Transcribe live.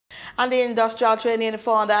And the Industrial Training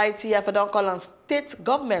Fund, ITF, don't call on state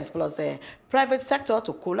government plus private sector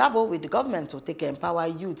to collaborate with the government to take empower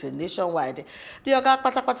youth nationwide. The Oga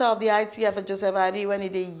Patapata of the ITF, Joseph Ari, when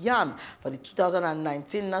he yarn for the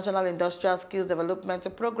 2019 National Industrial Skills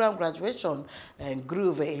Development Program graduation and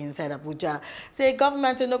groove inside Abuja, say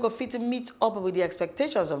government no go fit meet up with the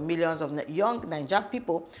expectations of millions of young Niger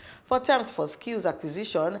people for terms for skills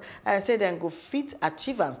acquisition, and say then go fit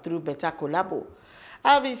achieve them through better collabo.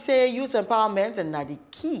 I will say youth empowerment and the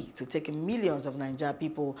key to taking millions of Niger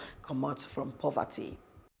people come out from poverty.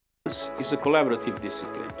 Science is a collaborative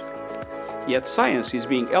discipline, yet science is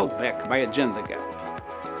being held back by a gender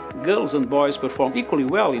gap. Girls and boys perform equally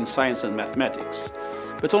well in science and mathematics,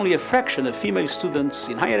 but only a fraction of female students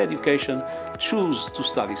in higher education choose to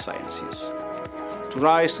study sciences. To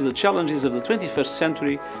rise to the challenges of the 21st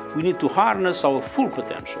century, we need to harness our full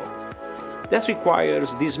potential. That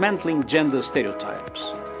requires dismantling gender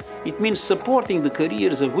stereotypes. It means supporting the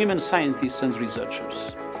careers of women scientists and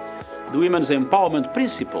researchers. The Women's Empowerment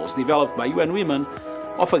Principles developed by UN Women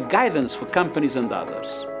offer guidance for companies and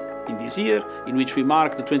others. In this year, in which we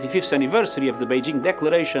mark the 25th anniversary of the Beijing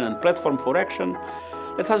Declaration and Platform for Action,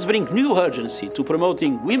 let us bring new urgency to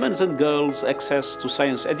promoting women's and girls' access to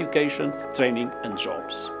science education, training and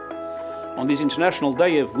jobs. On this International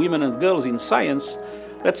Day of Women and Girls in Science,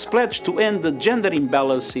 let's pledge to end the gender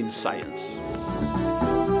imbalance in science.